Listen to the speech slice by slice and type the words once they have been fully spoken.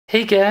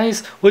Hey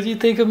guys, what do you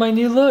think of my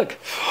new look?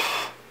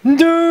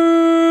 Nerd!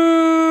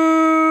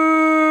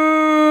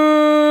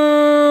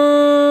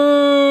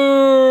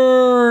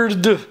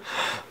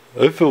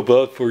 I feel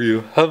bad for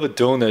you. Have a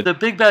donut. The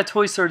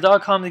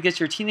BigBadToyStore.com to get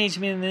your Teenage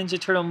Mutant Ninja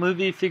Turtle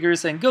movie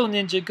figures and go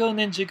ninja, go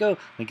ninja, go.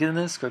 Link in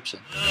the description.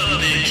 Hello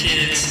big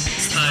kids,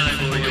 it's time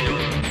for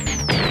your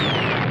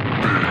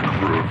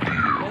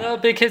What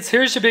up, big kids?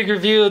 Here's your big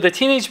review of the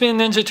Teenage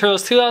Mutant Ninja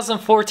Turtles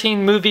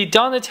 2014 movie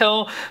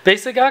Donatello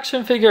basic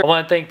action figure. I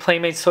want to thank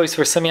Playmates Toys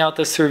for sending out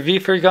this review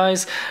for you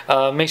guys.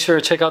 Make sure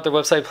to check out their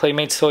website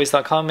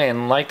playmatestoys.com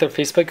and like their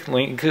Facebook.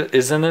 Link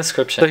is in the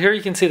description. So here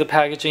you can see the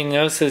packaging.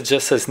 Notice it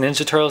just says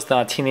Ninja Turtles,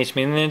 not Teenage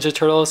Mutant Ninja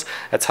Turtles.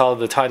 That's how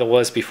the title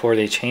was before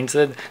they changed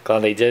it.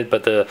 Glad they did.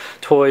 But the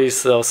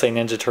toys, they'll say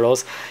Ninja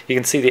Turtles. You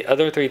can see the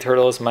other three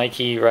turtles,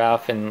 Mikey,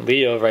 Raph, and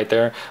Leo right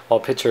there.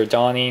 While picture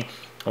Donnie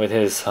with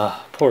his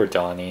poor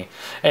Donnie.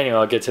 Anyway,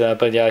 I'll get to that.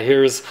 But yeah,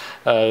 here's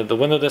the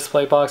window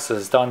display box.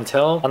 Says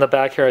Donatello. On the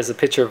back here is a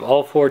picture of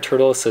all four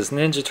turtles. It says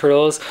Ninja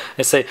Turtles.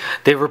 They say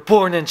they were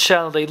born in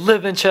shadow, they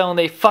live in shadow, and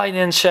they fight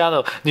in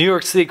shadow. New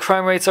York City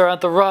crime rates are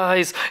at the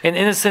rise, and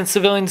innocent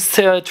civilians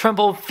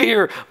tremble in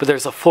fear. But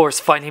there's a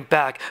force fighting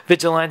back.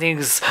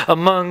 Vigilantes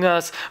among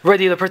us,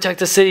 ready to protect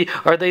the city.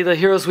 Are they the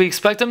heroes we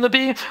expect them to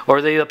be? Or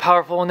are they the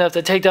powerful enough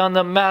to take down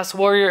the masked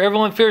warrior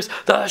everyone fears,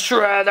 the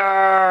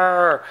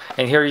Shredder?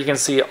 And here you can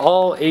see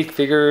all 8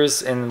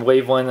 figures in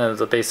wave 1 of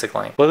the basic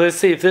line. Well, let's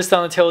see if this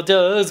Donatello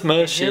does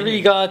much. Here we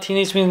got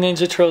Teenage Mutant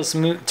Ninja Turtles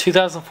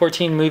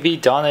 2014 movie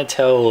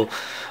Donatello.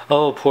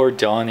 Oh, poor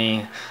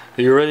Donnie.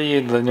 You're already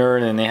the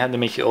nerd and they had to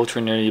make you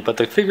ultra nerdy, but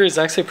the figure is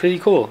actually pretty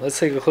cool. Let's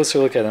take a closer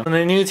look at him. In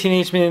the new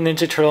Teenage Mutant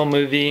Ninja Turtle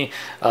movie,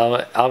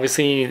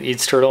 obviously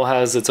each turtle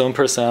has its own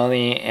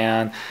personality,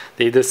 and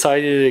they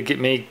decided to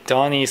make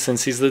Donnie,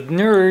 since he's the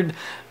nerd,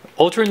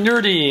 ultra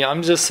nerdy.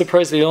 I'm just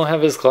surprised they don't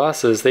have his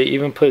glasses. They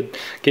even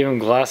gave him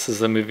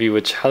glasses in the movie,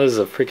 which how does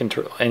a freaking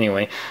turtle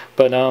anyway.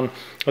 But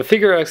the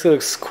figure actually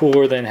looks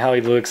cooler than how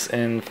he looks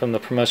from the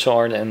promotional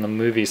art in the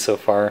movie so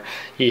far.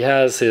 He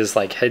has his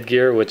like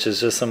headgear, which is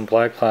just some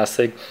black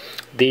plastic.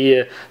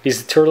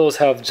 These turtles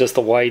have just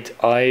the white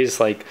eyes,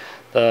 like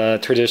the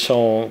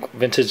traditional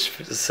vintage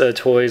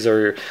toys,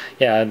 or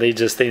yeah, they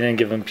didn't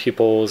give him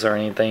pupils or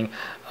anything.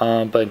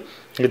 But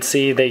you can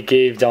see they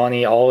gave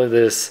Donnie all of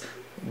this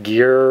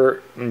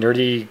gear,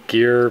 nerdy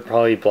gear,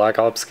 probably Black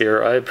Ops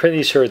gear. I'm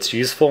pretty sure it's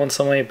useful in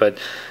some way, but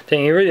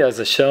dang, he really has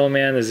a show,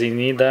 man. Does he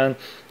need that?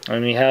 I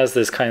mean, he has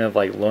this kind of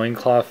like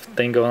loincloth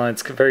thing going on.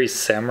 It's a very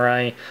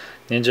samurai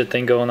ninja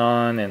thing going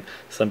on, and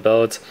some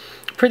belts.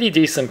 Pretty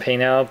decent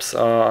paint apps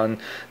on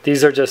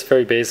these. Are just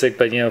very basic,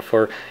 but you know,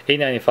 for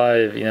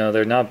 $8.95, you know,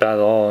 they're not bad at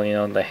all. You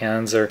know, the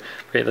hands are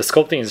great. The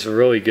sculpting is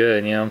really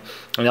good, you know,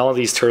 and all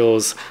these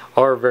turtles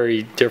are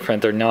very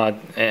different. They're not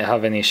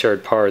have any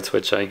shared parts,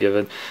 which I give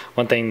it.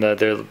 One thing that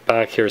their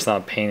back here is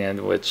not painted,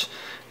 which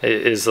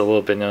is a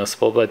little bit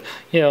noticeable, but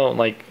you know,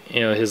 like,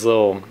 you know, his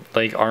little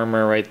leg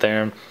armor right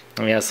there, and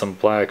he has some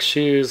black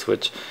shoes,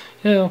 which,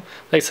 you know,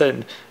 like I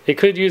said, it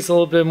could use a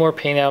little bit more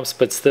paint apps,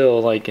 but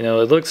still, like, you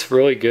know, it looks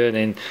really good,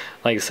 and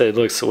like I said, it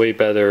looks way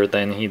better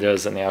than he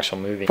does in the actual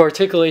movie. For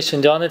articulation,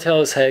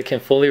 Donatello's head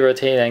can fully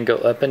rotate and go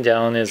up and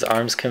down. His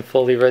arms can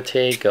fully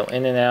rotate, go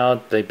in and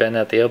out. They bend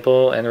at the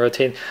elbow and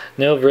rotate.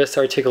 No wrist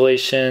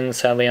articulation,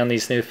 sadly, on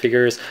these new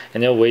figures,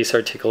 and no waist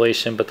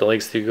articulation, but the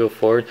legs do go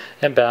forward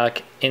and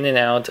back, in and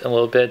out a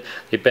little bit.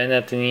 They bend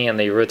at the knee and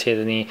they rotate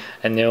the knee,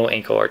 and no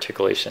ankle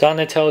articulation.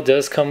 Donatello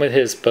does come with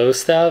his bow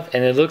staff,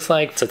 and it looks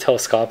like it's a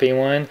telescopic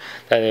one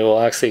that it will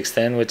actually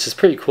extend, which is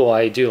pretty cool.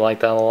 I do like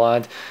that a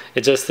lot.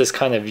 It's just this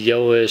kind of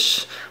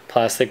yellowish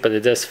plastic, but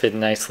it does fit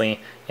nicely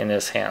in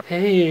his hand.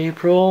 Hey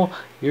April,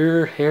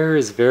 your hair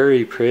is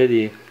very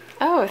pretty.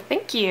 Oh,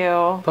 thank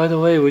you. By the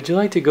way, would you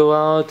like to go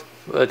out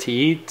to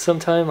eat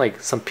sometime, like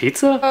some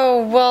pizza?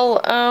 Oh,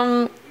 well,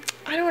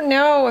 I don't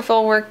know if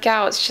it'll work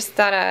out. It's just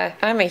that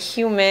I'm a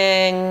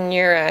human,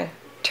 you're a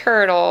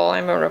turtle,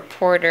 I'm a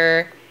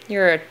reporter,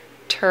 you're a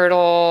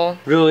turtle.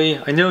 Really?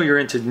 I know you're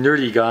into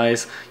nerdy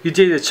guys. You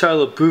dated Shia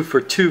LaBeouf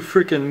for 2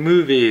 freaking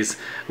movies.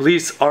 At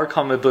least our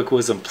comic book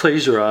wasn't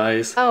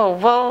plagiarized. Oh,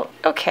 well,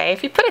 okay,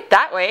 if you put it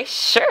that way,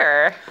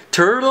 sure.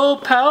 Turtle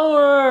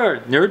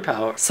power! Nerd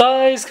power.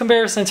 Size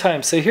comparison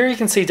time. So here you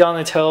can see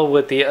Donatello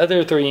with the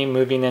other 3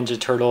 movie Ninja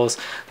Turtles.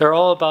 They're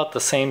all about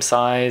the same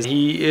size.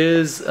 He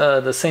is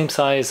the same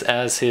size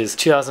as his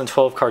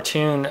 2012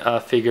 cartoon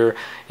figure,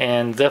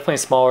 and definitely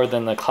smaller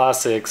than the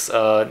classics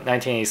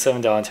 1987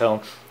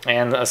 Donatello,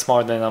 and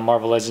smaller than a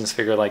Marvel Legends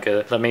figure like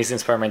the Amazing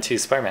Spider-Man 2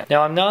 Spider-Man.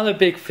 Now, I'm not a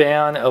big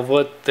fan of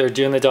what they're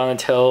doing to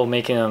Donatello,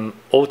 making him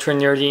ultra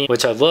nerdy,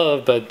 which I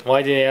love, but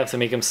why do they have to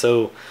make him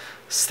so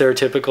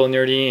stereotypical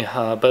nerdy?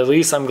 But at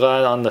least I'm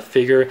glad on the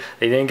figure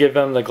they didn't give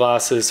him the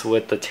glasses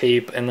with the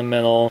tape in the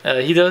middle.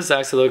 He does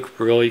actually look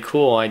really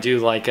cool. I do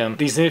like him.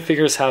 These new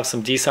figures have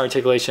some decent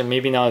articulation,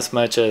 maybe not as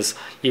much as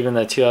even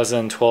the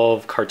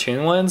 2012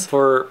 cartoon ones.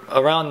 For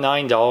around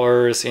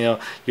 $9, you know,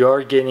 you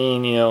are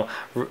getting, you know,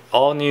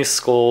 all new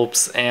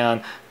sculpts,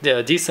 and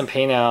decent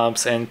paint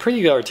apps and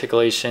pretty good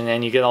articulation,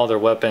 and you get all their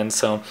weapons,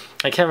 so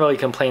I can't really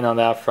complain on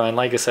that front.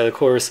 Like I said, of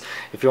course,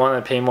 if you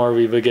want to pay more,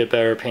 we would get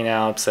better paint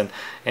apps and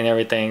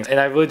everything. And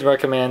I would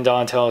recommend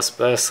Donatello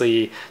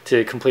especially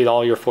to complete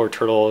all your 4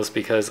 turtles,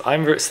 because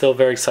I'm still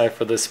very excited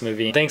for this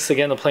movie. Thanks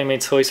again to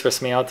Playmates Toys for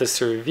sending out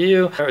this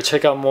review.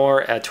 Check out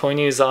more at Toy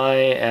News Eye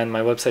and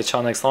my website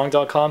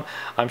SeanXLong.com.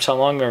 I'm Sean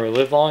Long, remember,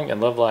 live long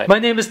and love life. My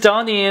name is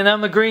Donnie and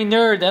I'm a green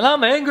nerd and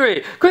I'm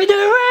angry. Green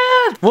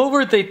nerd! What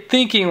were they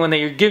thinking when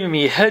they were giving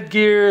me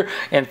headgear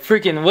and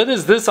freaking, what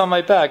is this on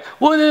my back?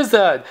 What is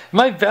that? Am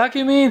I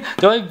vacuuming?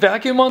 Do I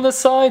vacuum on the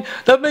side?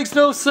 That makes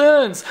no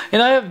sense.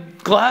 And I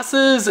have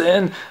glasses,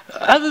 and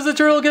how does a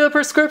turtle get a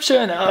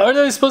prescription? Are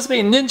they supposed to be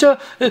a ninja?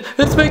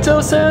 This makes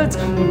no sense.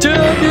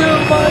 Damn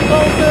you,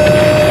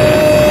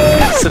 Michael!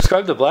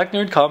 Subscribe to Black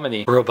Nerd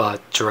Comedy.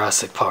 Robot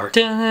Jurassic Park.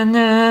 Dude,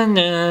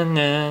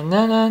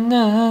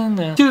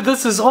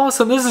 this is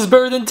awesome. This is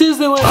better than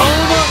Disneyland.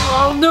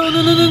 Oh no,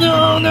 no, no, no,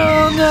 no,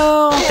 no,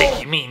 no. I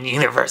think you mean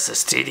Universal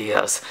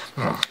Studios.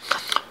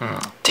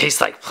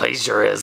 Tastes like plagiarism.